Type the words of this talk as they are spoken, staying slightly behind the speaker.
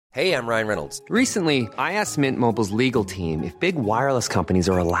Hey, I'm Ryan Reynolds. Recently, I asked Mint Mobile's legal team if big wireless companies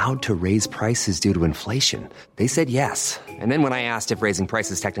are allowed to raise prices due to inflation. They said yes. And then when I asked if raising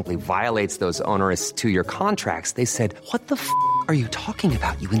prices technically violates those onerous two-year contracts, they said, "What the f*** are you talking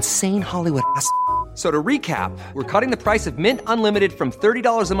about, you insane Hollywood ass?" So to recap, we're cutting the price of Mint Unlimited from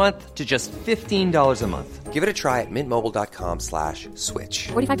 $30 a month to just $15 a month. Give it a try at mintmobile.com/switch.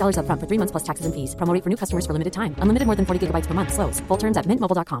 $45 up front for 3 months plus taxes and fees. Promo rate for new customers for limited time. Unlimited more than 40 gigabytes per month. Slows full terms at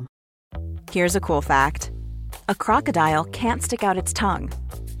mintmobile.com. Here's a cool fact. A crocodile can't stick out its tongue.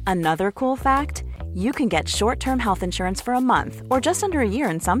 Another cool fact, you can get short-term health insurance for a month or just under a year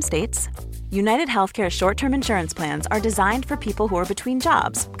in some states. United Healthcare short-term insurance plans are designed for people who are between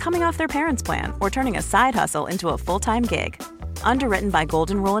jobs, coming off their parents' plan, or turning a side hustle into a full-time gig. Underwritten by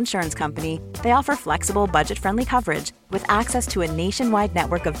Golden Rule Insurance Company, they offer flexible, budget-friendly coverage with access to a nationwide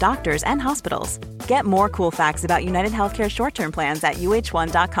network of doctors and hospitals. Get more cool facts about United Healthcare short-term plans at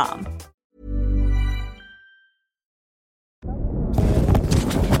uh1.com.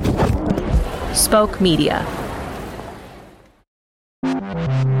 Spoke Media.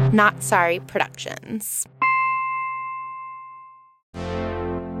 Not Sorry Productions.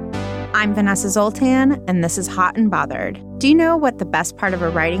 I'm Vanessa Zoltan, and this is Hot and Bothered. Do you know what the best part of a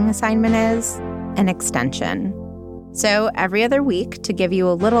writing assignment is? An extension. So every other week, to give you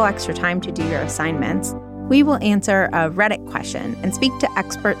a little extra time to do your assignments, we will answer a Reddit question and speak to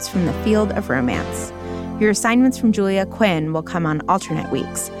experts from the field of romance. Your assignments from Julia Quinn will come on alternate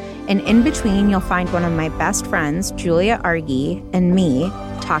weeks. And in between, you'll find one of my best friends, Julia Argy, and me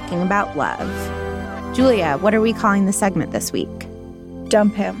talking about love. Julia, what are we calling the segment this week?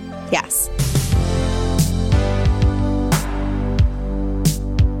 Dump him. Yes.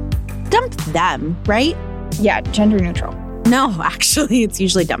 Dump them, right? Yeah, gender neutral. No, actually, it's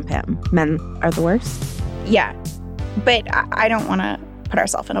usually dump him. Men are the worst. Yeah, but I don't want to put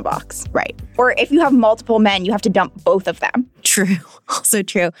ourselves in a box. Right. Or if you have multiple men, you have to dump both of them. True. Also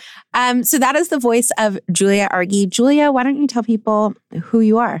true. So that is the voice of Julia Argy. Julia, why don't you tell people who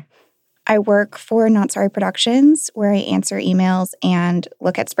you are? I work for Not Sorry Productions, where I answer emails and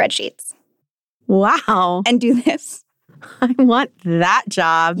look at spreadsheets. Wow. And do this. I want that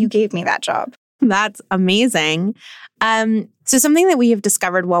job. You gave me that job. That's amazing. So something that we have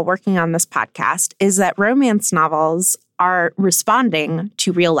discovered while working on this podcast is that romance novels are responding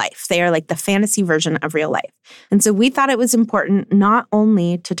to real life. They are like the fantasy version of real life. And so we thought it was important not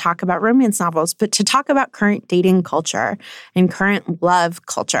only to talk about romance novels, but to talk about current dating culture and current love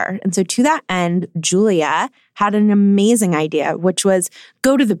culture. And so to that end, Julia had an amazing idea, which was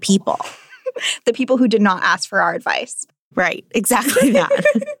go to the people. The people who did not ask for our advice. Right, exactly that.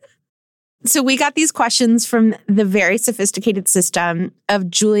 So we got these questions from the very sophisticated system of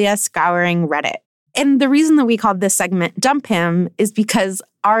Julia scouring Reddit. And the reason that we called this segment Dump Him is because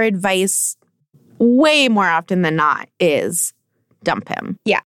our advice way more often than not is dump him.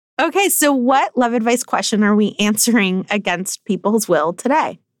 Yeah. Okay, so what love advice question are we answering against people's will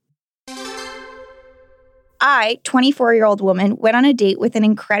today? I, 24-year-old woman, went on a date with an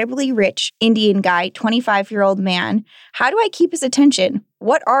incredibly rich Indian guy, 25-year-old man. How do I keep his attention?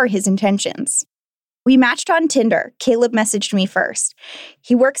 What are his intentions? We matched on Tinder. Caleb messaged me first.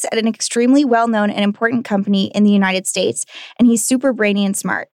 He works at an extremely well-known and important company in the United States, and he's super brainy and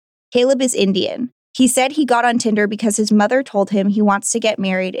smart. Caleb is Indian. He said he got on Tinder because his mother told him he wants to get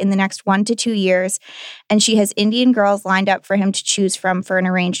married in the next 1 to 2 years, and she has Indian girls lined up for him to choose from for an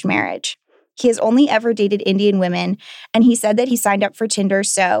arranged marriage. He has only ever dated Indian women, and he said that he signed up for Tinder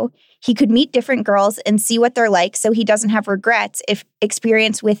so he could meet different girls and see what they're like so he doesn't have regrets if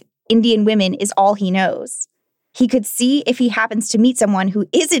experience with Indian women is all he knows. He could see if he happens to meet someone who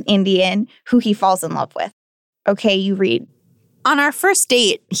isn't Indian, who he falls in love with. Okay, you read. On our first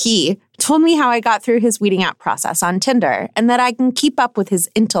date, he told me how I got through his weeding out process on Tinder and that I can keep up with his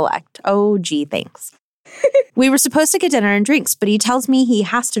intellect. Oh, gee, thanks. We were supposed to get dinner and drinks, but he tells me he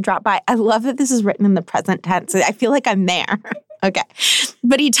has to drop by. I love that this is written in the present tense. I feel like I'm there. Okay.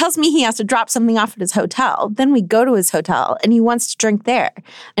 But he tells me he has to drop something off at his hotel. Then we go to his hotel and he wants to drink there.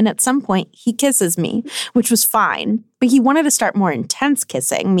 And at some point, he kisses me, which was fine. But he wanted to start more intense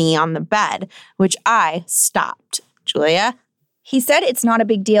kissing me on the bed, which I stopped. Julia? He said it's not a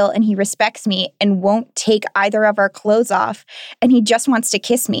big deal and he respects me and won't take either of our clothes off and he just wants to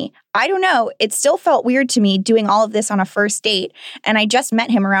kiss me. I don't know. It still felt weird to me doing all of this on a first date and I just met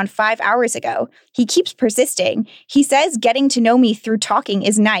him around 5 hours ago. He keeps persisting. He says getting to know me through talking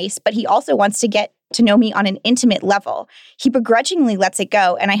is nice, but he also wants to get to know me on an intimate level. He begrudgingly lets it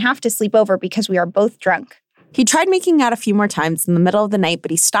go and I have to sleep over because we are both drunk. He tried making out a few more times in the middle of the night,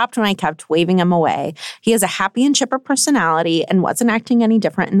 but he stopped when I kept waving him away. He has a happy and chipper personality and wasn't acting any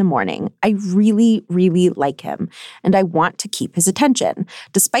different in the morning. I really, really like him, and I want to keep his attention.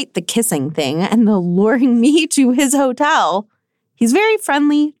 Despite the kissing thing and the luring me to his hotel, he's very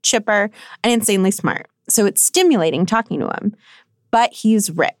friendly, chipper, and insanely smart, so it's stimulating talking to him. But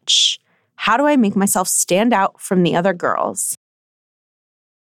he's rich. How do I make myself stand out from the other girls?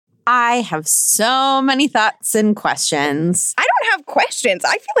 I have so many thoughts and questions. I don't have questions.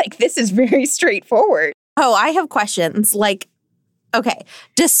 I feel like this is very straightforward. Oh, I have questions. Like, okay,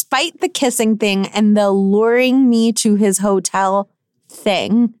 despite the kissing thing and the luring me to his hotel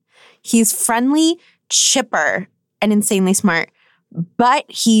thing, he's friendly, chipper, and insanely smart, but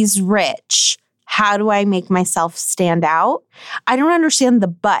he's rich. How do I make myself stand out? I don't understand the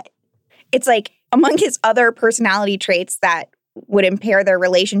but. It's like among his other personality traits that would impair their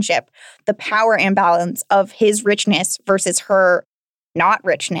relationship, the power imbalance of his richness versus her not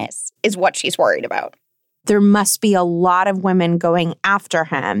richness is what she's worried about. There must be a lot of women going after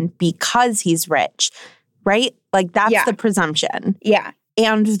him because he's rich, right? Like that's the presumption. Yeah.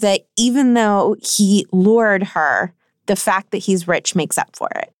 And that even though he lured her, the fact that he's rich makes up for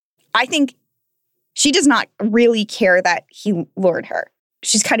it. I think she does not really care that he lured her.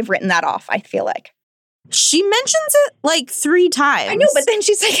 She's kind of written that off, I feel like. She mentions it like 3 times. I know, but then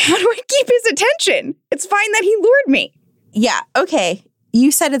she's like, how do I keep his attention? It's fine that he lured me. Yeah, okay.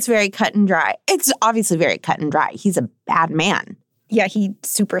 You said it's very cut and dry. It's obviously very cut and dry. He's a bad man. Yeah, he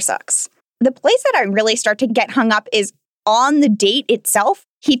super sucks. The place that I really start to get hung up is on the date itself.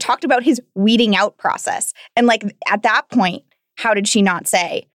 He talked about his weeding out process. And like at that point, how did she not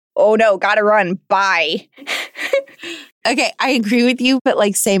say, oh no, gotta run, bye? Okay, I agree with you, but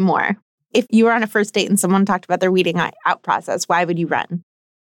like say more. If you were on a first date and someone talked about their weeding out process, why would you run?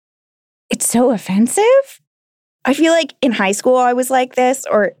 It's so offensive. I feel like in high school I was like this,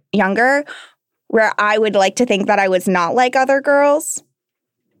 or younger, where I would like to think that I was not like other girls.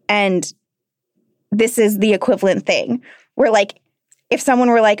 And this is the equivalent thing where like, if someone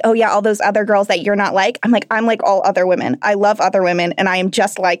were like, oh yeah, all those other girls that you're not like, I'm like all other women. I love other women and I am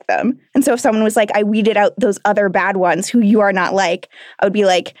just like them. And so if someone was like, I weeded out those other bad ones who you are not like, I would be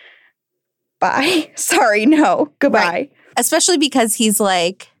like, bye. Sorry, no, goodbye. Right. Especially because he's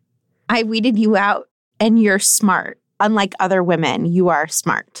like, I weeded you out and you're smart. Unlike other women, you are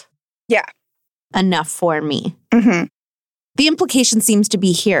smart. Yeah. Enough for me. Mm-hmm. The implication seems to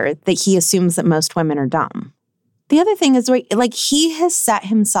be here that he assumes that most women are dumb. The other thing is, like, he has set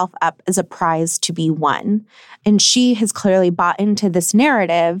himself up as a prize to be won. And she has clearly bought into this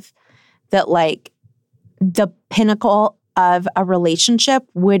narrative that, like, the pinnacle of a relationship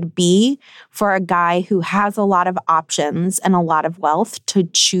would be for a guy who has a lot of options and a lot of wealth to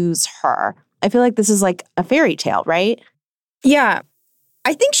choose her. I feel like this is like a fairy tale, right? Yeah.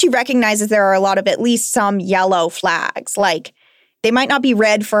 I think she recognizes there are a lot of at least some yellow flags. Like, they might not be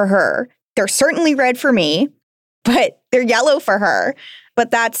red for her. They're certainly red for me, but they're yellow for her.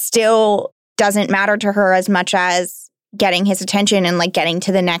 But that still doesn't matter to her as much as getting his attention and like getting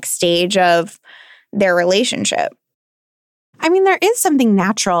to the next stage of their relationship. I mean, there is something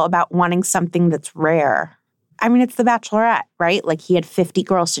natural about wanting something that's rare. I mean, it's The Bachelorette, right? Like he had 50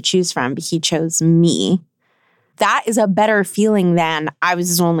 girls to choose from, but he chose me. That is a better feeling than I was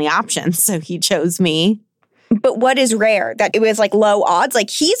his only option, so he chose me. But what is rare? That it was like low odds? Like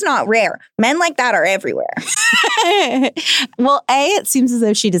he's not rare. Men like that are everywhere. Well, it seems as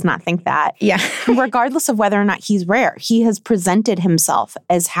though she does not think that. Yeah. Regardless of whether or not he's rare, he has presented himself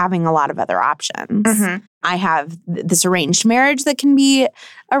as having a lot of other options. Mm-hmm. I have this arranged marriage that can be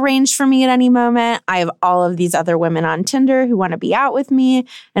arranged for me at any moment. I have all of these other women on Tinder who want to be out with me.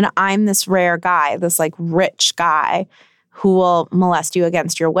 And I'm this rare guy, this like rich guy who will molest you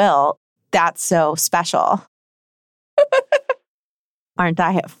against your will. That's so special. Aren't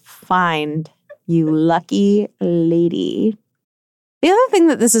I fine, you lucky lady? The other thing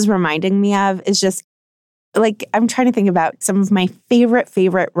that this is reminding me of is just like, I'm trying to think about some of my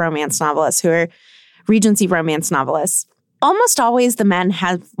favorite romance novelists who are Regency romance novelists. Almost always the men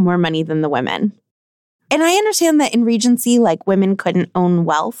have more money than the women. And I understand that in Regency, like women couldn't own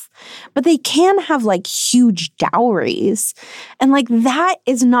wealth, but they can have like huge dowries. And like that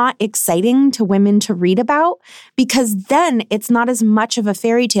is not exciting to women to read about because then it's not as much of a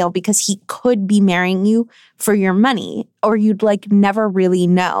fairy tale because he could be marrying you for your money or you'd like never really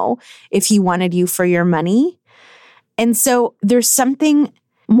know if he wanted you for your money. And so there's something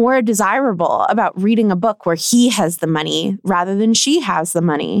more desirable about reading a book where he has the money rather than she has the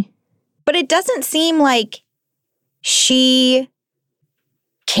money. But it doesn't seem like she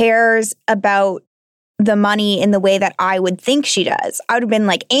cares about the money in the way that I would think she does. I would have been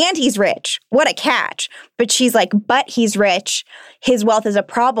like, and he's rich. What a catch. But she's like, but he's rich. His wealth is a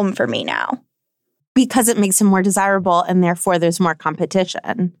problem for me now. Because it makes him more desirable and therefore there's more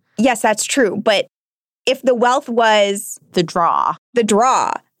competition. Yes, that's true. But if the wealth was the draw,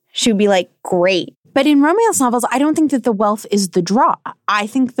 she would be like, great. But in romance novels, I don't think that the wealth is the draw. I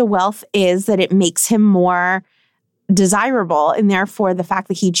think the wealth is that it makes him more desirable, and therefore the fact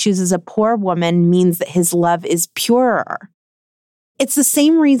that he chooses a poor woman means that his love is purer. It's the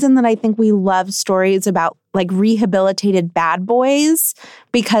same reason that I think we love stories about like rehabilitated bad boys,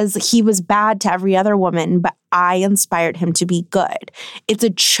 because he was bad to every other woman, but I inspired him to be good. It's a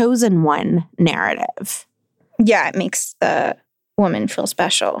chosen one narrative. Yeah, it makes the woman feel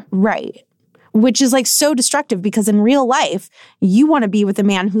special. Right. Which is like so destructive, because in real life, you want to be with a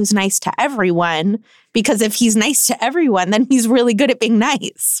man who's nice to everyone, because if he's nice to everyone, then he's really good at being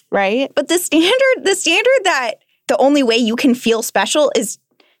nice, right? But the standard that the only way you can feel special is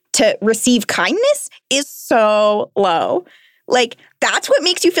to receive kindness is so low. Like, that's what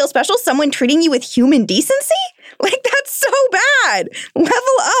makes you feel special? Someone treating you with human decency? Like, that's so bad. Level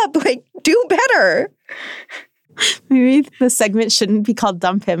up. Like, do better. Maybe the segment shouldn't be called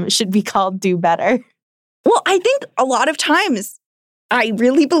Dump Him. It should be called Do Better. Well, I think a lot of times I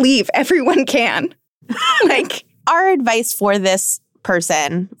really believe everyone can. Like, our advice for this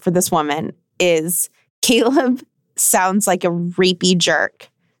person, for this woman, is Caleb sounds like a rapey jerk.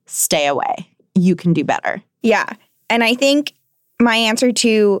 Stay away. You can do better. Yeah. And I think my answer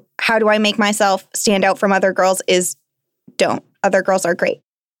to how do I make myself stand out from other girls is don't. Other girls are great.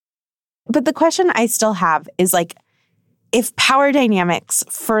 But the question I still have is like, if power dynamics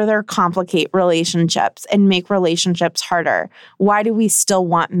further complicate relationships and make relationships harder, why do we still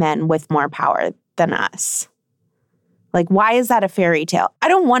want men with more power than us? Like, why is that a fairy tale? I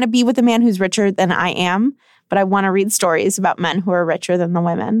don't want to be with a man who's richer than I am, but I want to read stories about men who are richer than the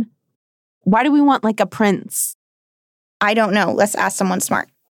women. Why do we want like a prince? I don't know. Let's ask someone smart.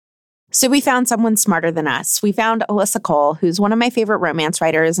 So we found someone smarter than us. We found Alyssa Cole, who's one of my favorite romance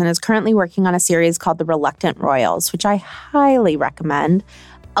writers and is currently working on a series called The Reluctant Royals, which I highly recommend.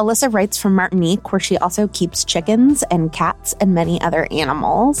 Alyssa writes from Martinique, where she also keeps chickens and cats and many other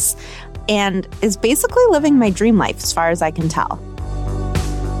animals, and is basically living my dream life as far as I can tell.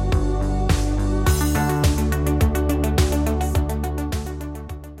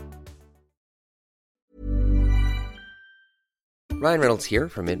 Ryan Reynolds here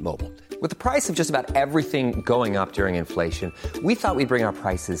from Mint Mobile. With the price of just about everything going up during inflation, we thought we'd bring our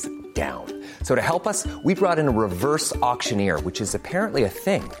prices down. So to help us, we brought in a reverse auctioneer, which is apparently a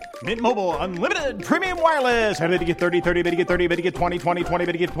thing. Mint Mobile Unlimited Premium Wireless. How to get 30, 30, bit to get 30, bit to get 20, 20, 20,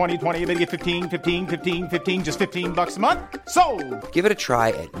 bit to get 20, 20, bit to get 15, 15, 15, 15, just $15 a month? Sold! Give it a try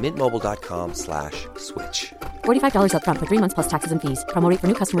at mintmobile.com/switch. $45 up front for 3 months plus taxes and fees. Promo rate for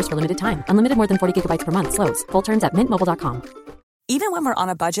new customers for limited time. Unlimited more than 40 gigabytes per month. Slows full terms at mintmobile.com. Even when we're on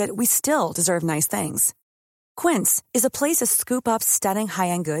a budget, we still deserve nice things. Quince is a place to scoop up stunning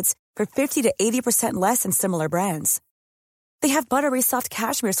high-end goods for 50 to 80% less than similar brands. They have buttery soft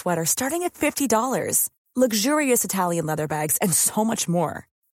cashmere sweaters starting at $50, luxurious Italian leather bags, and so much more.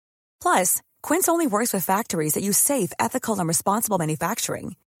 Plus, Quince only works with factories that use safe, ethical, and responsible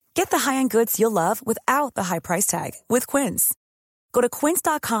manufacturing. Get the high-end goods you'll love without the high price tag with Quince. Go to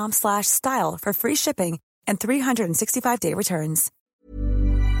quince.com/style for free shipping and 365-day returns.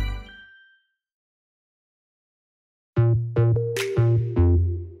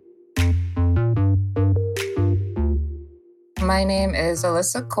 My name is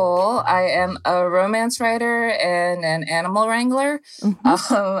Alyssa Cole. I am a romance writer and an animal wrangler.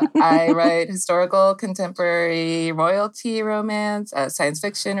 I write historical, contemporary, royalty romance, science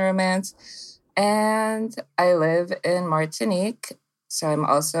fiction romance, and I live in Martinique. So I'm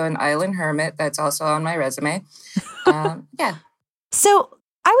also an island hermit. That's also on my resume. Yeah. So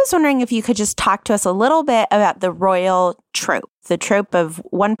I was wondering if you could just talk to us a little bit about the royal trope, the trope of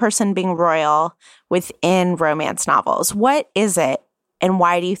one person being royal within romance novels. What is it, and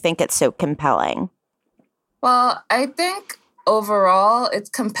why do you think it's so compelling? Well, I think overall it's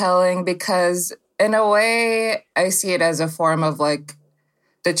compelling because in a way I see it as a form of like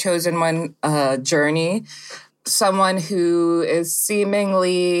the chosen one journey. Someone who is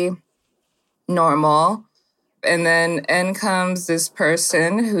seemingly normal, and then in comes this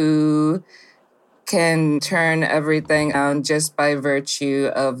person who can turn everything on just by virtue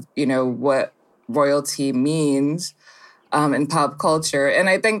of, you know, what royalty means in pop culture. And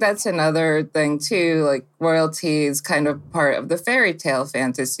I think that's another thing too, like royalty is kind of part of the fairy tale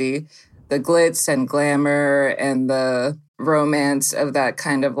fantasy, the glitz and glamour and the romance of that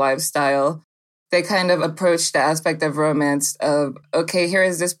kind of lifestyle. they kind of approach the aspect of romance of, okay, here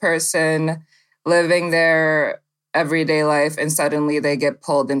is this person living their everyday life, and suddenly they get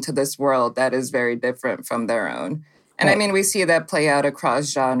pulled into this world that is very different from their own. And I mean, we see that play out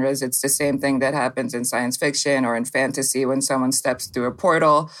across genres. It's the same thing that happens in science fiction or in fantasy when someone steps through a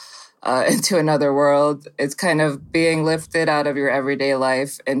portal into another world. It's kind of being lifted out of your everyday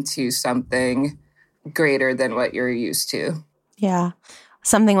life into something greater than what you're used to. Yeah.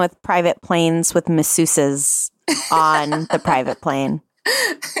 Something with private planes with masseuses on the private plane.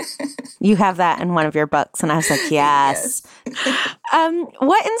 You have that in one of your books, and I was like, yes.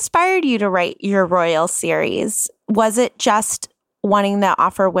 What inspired you to write your Royal series? Was it just wanting to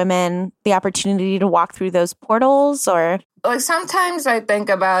offer women the opportunity to walk through those portals, or? Like, sometimes I think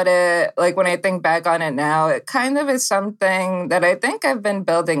about it, like when I think back on it now, it kind of is something that I think I've been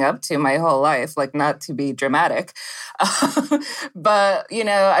building up to my whole life, like not to be dramatic. But, you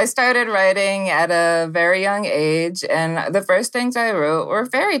know, I started writing at a very young age, and the first things I wrote were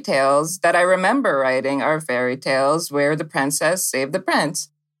fairy tales that I remember writing are fairy tales where the princess saved the prince.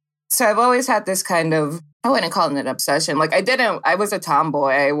 So I've always had this kind of, I wouldn't call it an obsession. Like I was a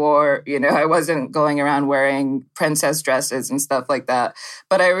tomboy. I wasn't going around wearing princess dresses and stuff like that.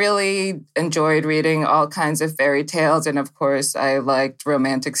 But I really enjoyed reading all kinds of fairy tales. And of course, I liked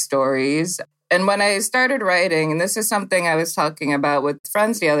romantic stories. And when I started writing, and this is something I was talking about with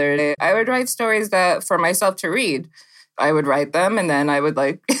friends the other day, I would write stories that for myself to read. I would write them and then I would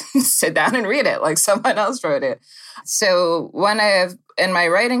like sit down and read it like someone else wrote it. So in my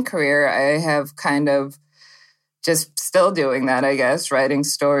writing career, I have kind of just still doing that, I guess, writing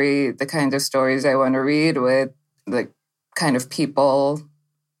the kind of stories I want to read with the kind of people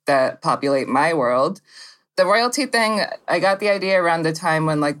that populate my world. The royalty thing, I got the idea around the time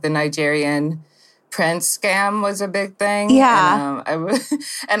when like the Nigerian prince scam was a big thing. Yeah.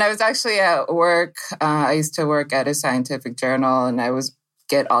 And I was actually at work. I used to work at a scientific journal, and I was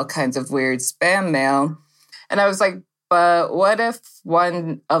get all kinds of weird spam mail. And I was like, but what if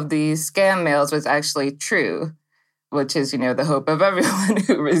one of these scam mails was actually true? Which is, the hope of everyone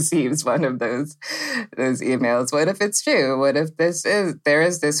who receives one of those emails. What if it's true? What if there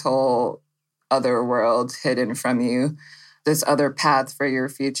is this whole other world hidden from you, this other path for your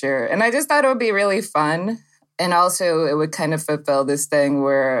future? And I just thought it would be really fun. And also it would kind of fulfill this thing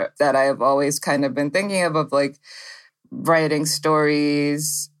that I've always kind of been thinking of like writing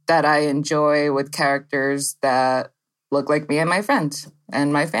stories that I enjoy with characters that look like me and my friends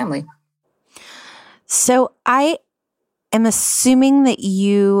and my family. So I am assuming that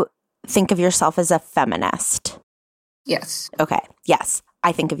you think of yourself as a feminist. Yes. Okay. Yes.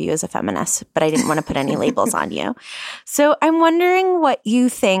 I think of you as a feminist, but I didn't want to put any labels on you. So I'm wondering what you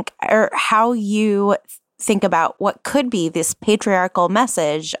think or how you think about what could be this patriarchal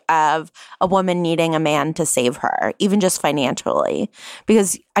message of a woman needing a man to save her, even just financially.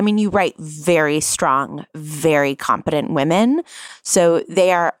 Because, I mean, you write very strong, very competent women. So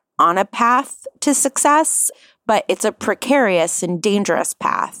they are on a path to success, but it's a precarious and dangerous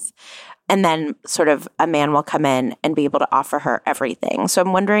path. And then sort of a man will come in and be able to offer her everything. So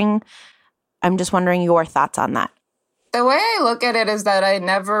I'm just wondering your thoughts on that. The way I look at it is that I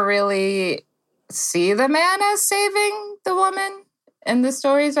never really see the man as saving the woman in the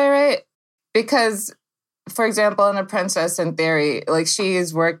stories I write. Because, for example, in A Princess in Theory, like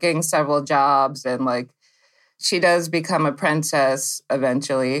she's working several jobs and like she does become a princess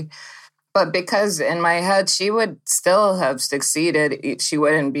eventually. But because in my head, she would still have succeeded. She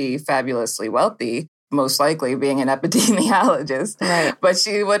wouldn't be fabulously wealthy, most likely being an epidemiologist. Right. But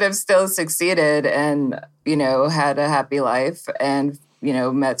she would have still succeeded and, had a happy life and,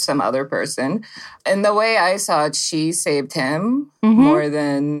 met some other person. And the way I saw it, she saved him more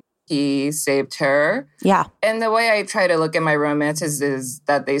than he saved her. Yeah. And the way I try to look at my romances is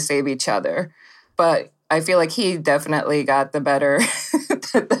that they save each other. But I feel like he definitely got the better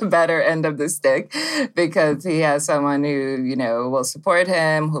end of the stick because he has someone who, will support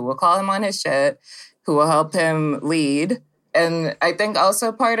him, who will call him on his shit, who will help him lead. And I think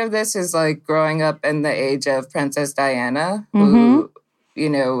also part of this is like growing up in the age of Princess Diana, who,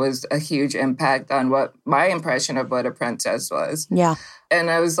 was a huge impact on what my impression of what a princess was. Yeah.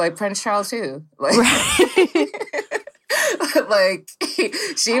 And I was like, Prince Charles too. Like,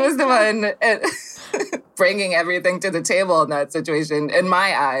 she was the one bringing everything to the table in that situation, in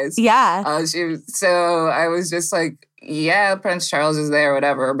my eyes. Yeah. So I was just like, yeah, Prince Charles is there,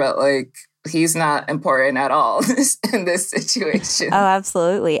 whatever, but like, he's not important at all in this situation. Oh,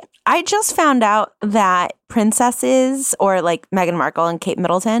 absolutely. I just found out that princesses, or like Meghan Markle and Kate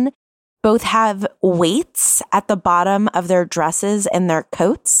Middleton, both have weights at the bottom of their dresses and their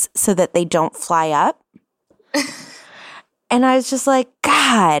coats so that they don't fly up. And I was just like,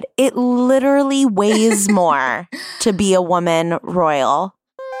 God, it literally weighs more to be a woman royal.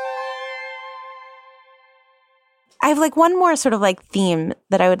 I have like one more sort of like theme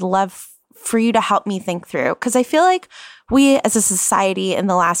that I would love for you to help me think through, because I feel like we as a society in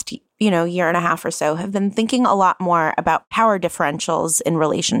the last, year and a half or so have been thinking a lot more about power differentials in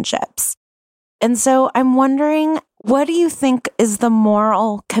relationships. And so I'm wondering, what do you think is the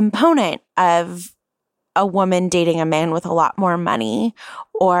moral component of a woman dating a man with a lot more money,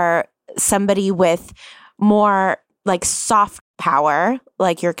 or somebody with more like soft power,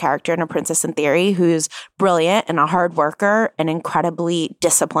 like your character in A Princess in Theory, who's brilliant and a hard worker and incredibly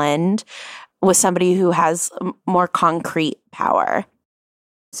disciplined, with somebody who has more concrete power?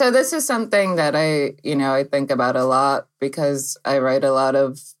 So this is something that I think about a lot, because I write a lot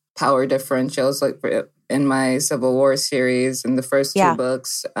of power differentials, like in my Civil War series in the first two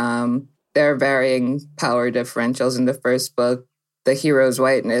books. There are varying power differentials. In the first book, the hero's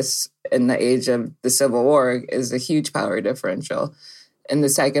whiteness in the age of the Civil War is a huge power differential. In the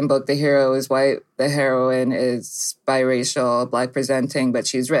second book, the hero is white, the heroine is biracial, Black presenting, but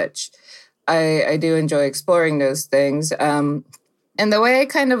she's rich. I do enjoy exploring those things. And the way I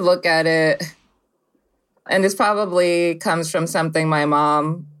kind of look at it, and this probably comes from something my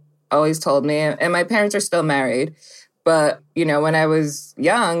mom always told me, and my parents are still married, but, when I was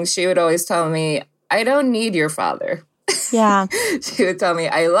young, she would always tell me, I don't need your father. Yeah. She would tell me,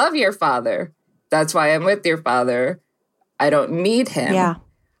 I love your father. That's why I'm with your father. I don't need him. Yeah.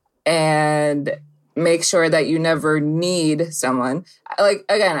 And make sure that you never need someone. Like,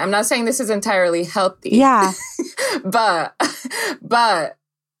 again, I'm not saying this is entirely healthy. Yeah. But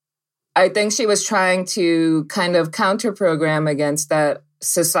I think she was trying to kind of counter-program against that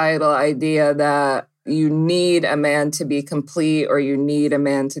societal idea that you need a man to be complete, or you need a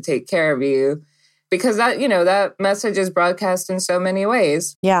man to take care of you, because that message is broadcast in so many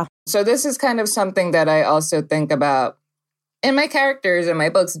ways. Yeah. So this is kind of something that I also think about. And my characters in my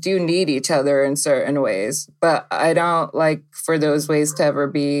books do need each other in certain ways, but I don't like for those ways to ever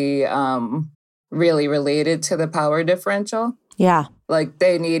be really related to the power differential. Yeah. Like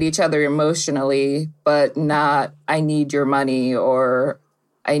they need each other emotionally, but not, I need your money or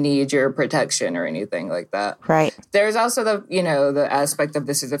I need your protection or anything like that. Right. There's also the aspect of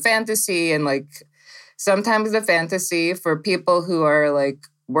this is a fantasy, and like sometimes the fantasy for people who are like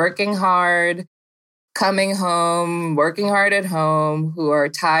working hard, coming home, working hard at home, who are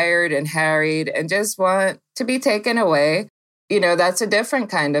tired and harried and just want to be taken away. That's a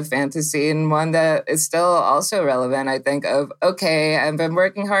different kind of fantasy, and one that is still also relevant, I think, of, okay, I've been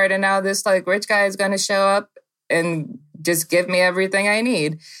working hard and now this like rich guy is going to show up and just give me everything I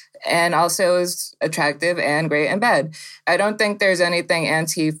need. And also is attractive and great in bed. I don't think there's anything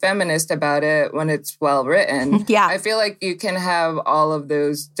anti-feminist about it when it's well written. Yeah. I feel like you can have all of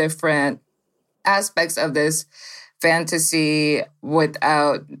those different aspects of this fantasy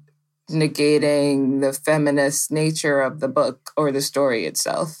without negating the feminist nature of the book or the story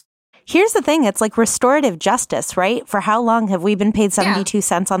itself. Here's the thing. It's like restorative justice, right? For how long have we been paid 72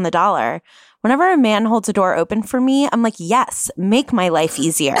 cents on the dollar? Whenever a man holds a door open for me, I'm like, yes, make my life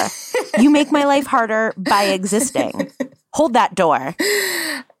easier. You make my life harder by existing. Hold that door.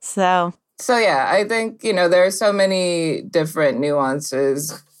 So yeah, I think, there are so many different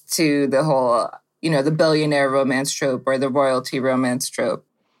nuances to the whole, the billionaire romance trope or the royalty romance trope.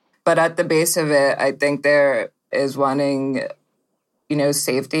 But at the base of it, I think there is wanting,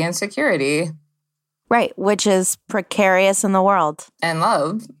 safety and security. Right, which is precarious in the world. And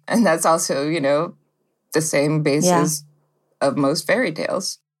love. And that's also, the same basis of most fairy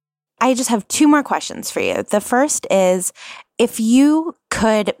tales. I just have two more questions for you. The first is, if you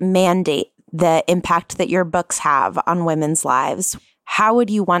could mandate the impact that your books have on women's lives, how would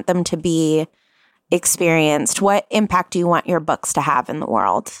you want them to be experienced? What impact do you want your books to have in the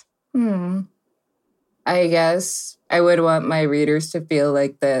world? I guess I would want my readers to feel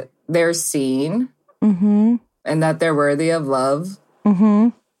like that they're seen. Mm-hmm. And that they're worthy of love, mm-hmm.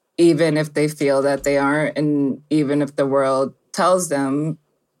 even if they feel that they aren't, and even if the world tells them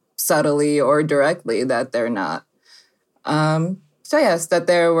subtly or directly that they're not. So yes, that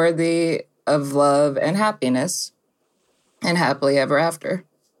they're worthy of love and happiness and happily ever after.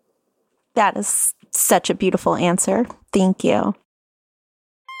 That is such a beautiful answer. Thank you.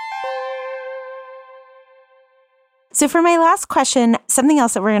 So for my last question, something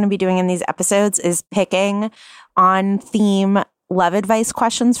else that we're going to be doing in these episodes is picking on theme love advice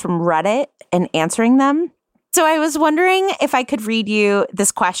questions from Reddit and answering them. So I was wondering if I could read you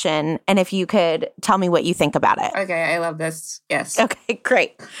this question and if you could tell me what you think about it. Okay, I love this. Yes. Okay,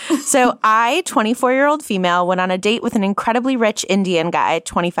 great. So I, 24-year-old female, went on a date with an incredibly rich Indian guy,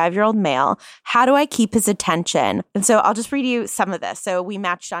 25-year-old male. How do I keep his attention? And so I'll just read you some of this. So we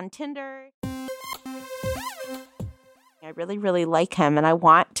matched on Tinder. I really, really like him and I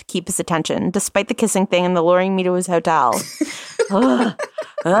want to keep his attention despite the kissing thing and the luring me to his hotel.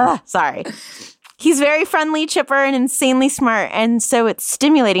 Sorry. He's very friendly, chipper, and insanely smart, and so it's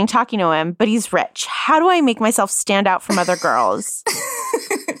stimulating talking to him, but he's rich. How do I make myself stand out from other girls?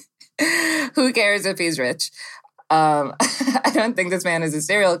 Who cares if he's rich? I don't think this man is a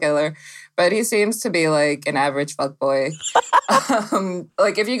serial killer, but he seems to be like an average fuckboy.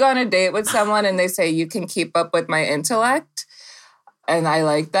 Like if you go on a date with someone and they say, you can keep up with my intellect, and I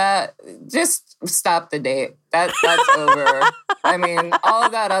like that, just stop the date. That's over. I mean, all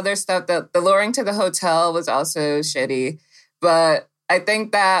of that other stuff, the luring to the hotel was also shitty. But I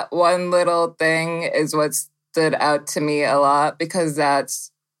think that one little thing is what stood out to me a lot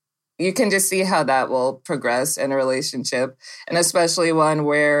because you can just see how that will progress in a relationship. And especially one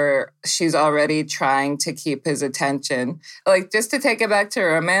where she's already trying to keep his attention. Like, just to take it back to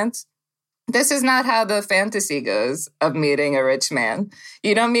romance, this is not how the fantasy goes of meeting a rich man.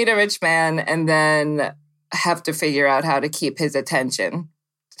 You don't meet a rich man and then have to figure out how to keep his attention.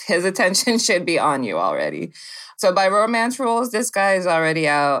 His attention should be on you already. So by romance rules, this guy is already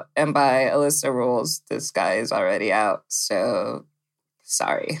out. And by Alyssa rules, this guy is already out. So,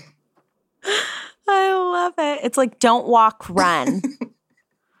 sorry. I love it. It's like, don't walk, run.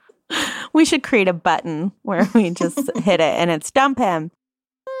 We should create a button where we just hit it and it's dump him.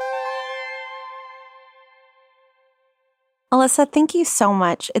 Alyssa, thank you so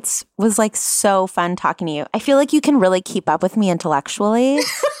much. It was like so fun talking to you. I feel like you can really keep up with me intellectually.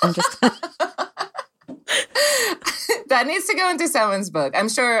 I'm just that needs to go into someone's book. I'm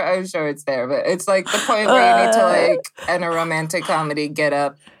sure it's there, but it's like the point where you need to like in a romantic comedy get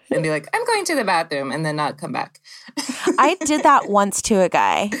up and be like, I'm going to the bathroom and then not come back. I did that once to a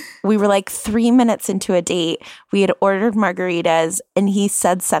guy. We were like 3 minutes into a date. We had ordered margaritas and he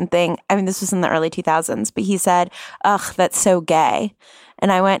said something. I mean, this was in the early 2000s, but he said, ugh, that's so gay. And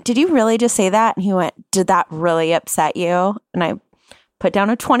I went, did you really just say that? And he went, did that really upset you? And I put down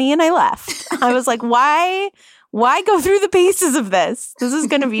a 20 and I left. I was like, why go through the paces of this? This is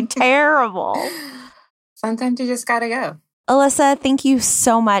going to be terrible. Sometimes you just got to go. Alyssa, thank you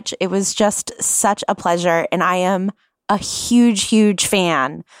so much. It was just such a pleasure. And I am a huge, huge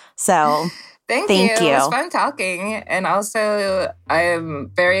fan. So thank you. It was fun talking. And also, I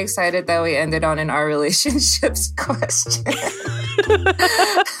am very excited that we ended on an our relationships question.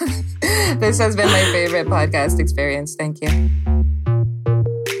 This has been my favorite podcast experience. Thank you.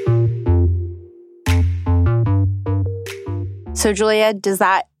 So, Julia,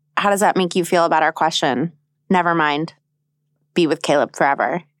 how does that make you feel about our question? Never mind. Be with Caleb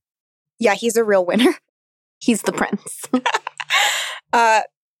forever. Yeah, he's a real winner. He's the prince.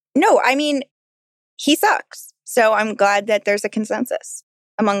 No, I mean, he sucks. So I'm glad that there's a consensus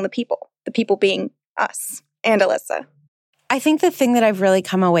among the people being us and Alyssa. I think the thing that I've really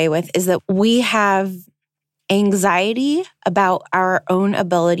come away with is that we have anxiety about our own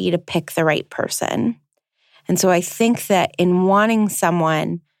ability to pick the right person. And so I think that in wanting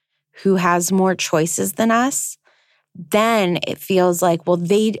someone who has more choices than us, then it feels like, well,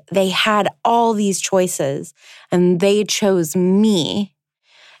 they had all these choices and they chose me.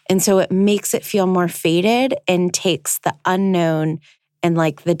 And so it makes it feel more fated and takes the unknown and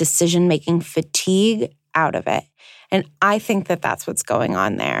like the decision-making fatigue out of it. And I think that that's what's going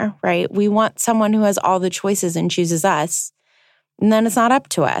on there, right? We want someone who has all the choices and chooses us, and then it's not up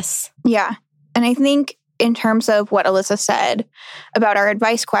to us. Yeah. And I think in terms of what Alyssa said about our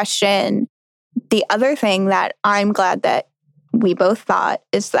advice question, the other thing that I'm glad that we both thought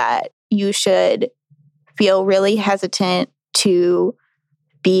is that you should feel really hesitant to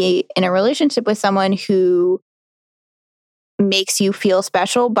be in a relationship with someone who makes you feel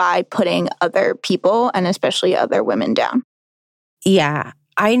special by putting other people and especially other women down. Yeah,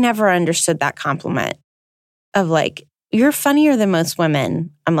 I never understood that compliment of like, you're funnier than most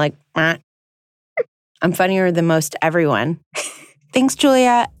women. I'm like, I'm funnier than most everyone. Thanks,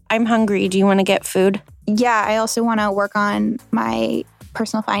 Julia. I'm hungry. Do you want to get food? Yeah, I also want to work on my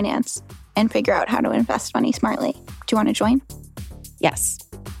personal finance and figure out how to invest money smartly. Do you want to join? Yes.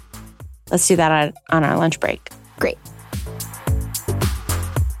 Let's do that on our lunch break. Great.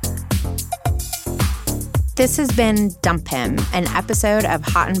 This has been Dump Him, an episode of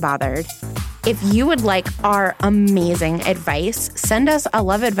Hot and Bothered. If you would like our amazing advice, send us a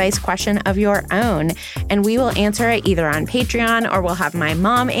love advice question of your own, and we will answer it either on Patreon, or we'll have my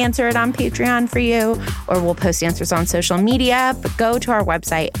mom answer it on Patreon for you, or we'll post answers on social media. But go to our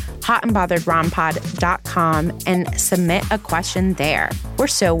website, hotandbotheredrompod.com, and submit a question there. We're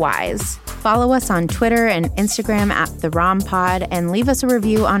so wise. Follow us on Twitter and Instagram at The Rompod, and leave us a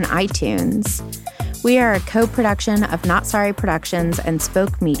review on iTunes. We are a co-production of Not Sorry Productions and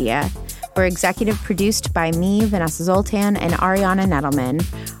Spoke Media. We're executive produced by me, Vanessa Zoltan, and Ariana Nettleman.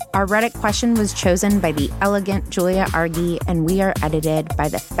 Our Reddit question was chosen by the elegant Julia Argy, and we are edited by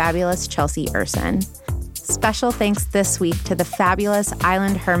the fabulous Chelsea Urson. Special thanks this week to the fabulous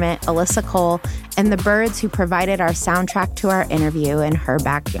Island Hermit, Alyssa Cole, and the birds who provided our soundtrack to our interview in her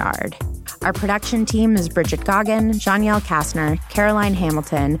backyard. Our production team is Bridget Goggin, Janielle Kastner, Caroline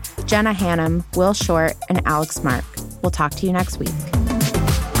Hamilton, Jenna Hannum, Will Short, and Alex Mark. We'll talk to you next week.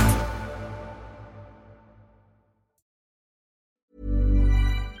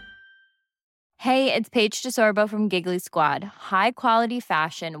 Hey, it's Paige DeSorbo from Giggly Squad. High quality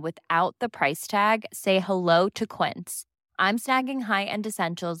fashion without the price tag. Say hello to Quince. I'm snagging high-end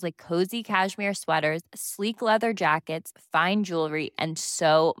essentials like cozy cashmere sweaters, sleek leather jackets, fine jewelry, and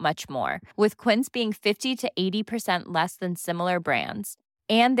so much more. With Quince being 50 to 80% less than similar brands.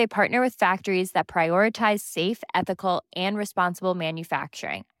 And they partner with factories that prioritize safe, ethical, and responsible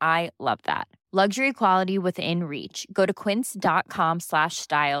manufacturing. I love that. Luxury quality within reach. Go to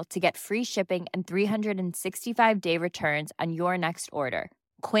quince.com/style to get free shipping and 365-day returns on your next order.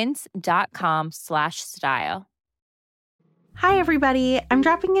 Quince.com/style. Hi, everybody. I'm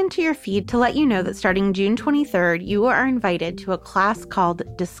dropping into your feed to let you know that starting June 23rd, you are invited to a class called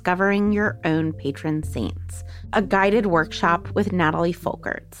Discovering Your Own Patron Saints, a guided workshop with Natalie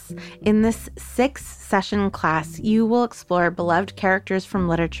Folkerts. In this 6-session class, you will explore beloved characters from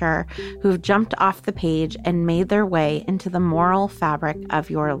literature who have jumped off the page and made their way into the moral fabric of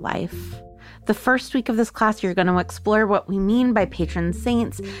your life. The first week of this class, you're going to explore what we mean by patron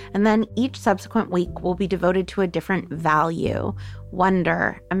saints, and then each subsequent week will be devoted to a different value: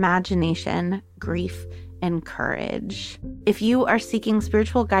 wonder, imagination, grief, and courage. If you are seeking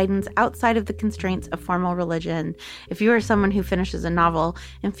spiritual guidance outside of the constraints of formal religion, if you are someone who finishes a novel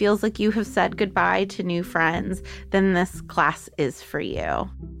and feels like you have said goodbye to new friends, then this class is for you.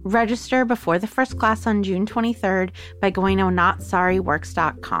 Register before the first class on June 23rd by going to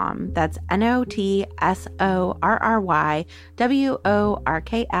NotSorryWorks.com. That's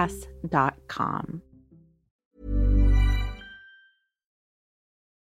NotSorryWorks.com.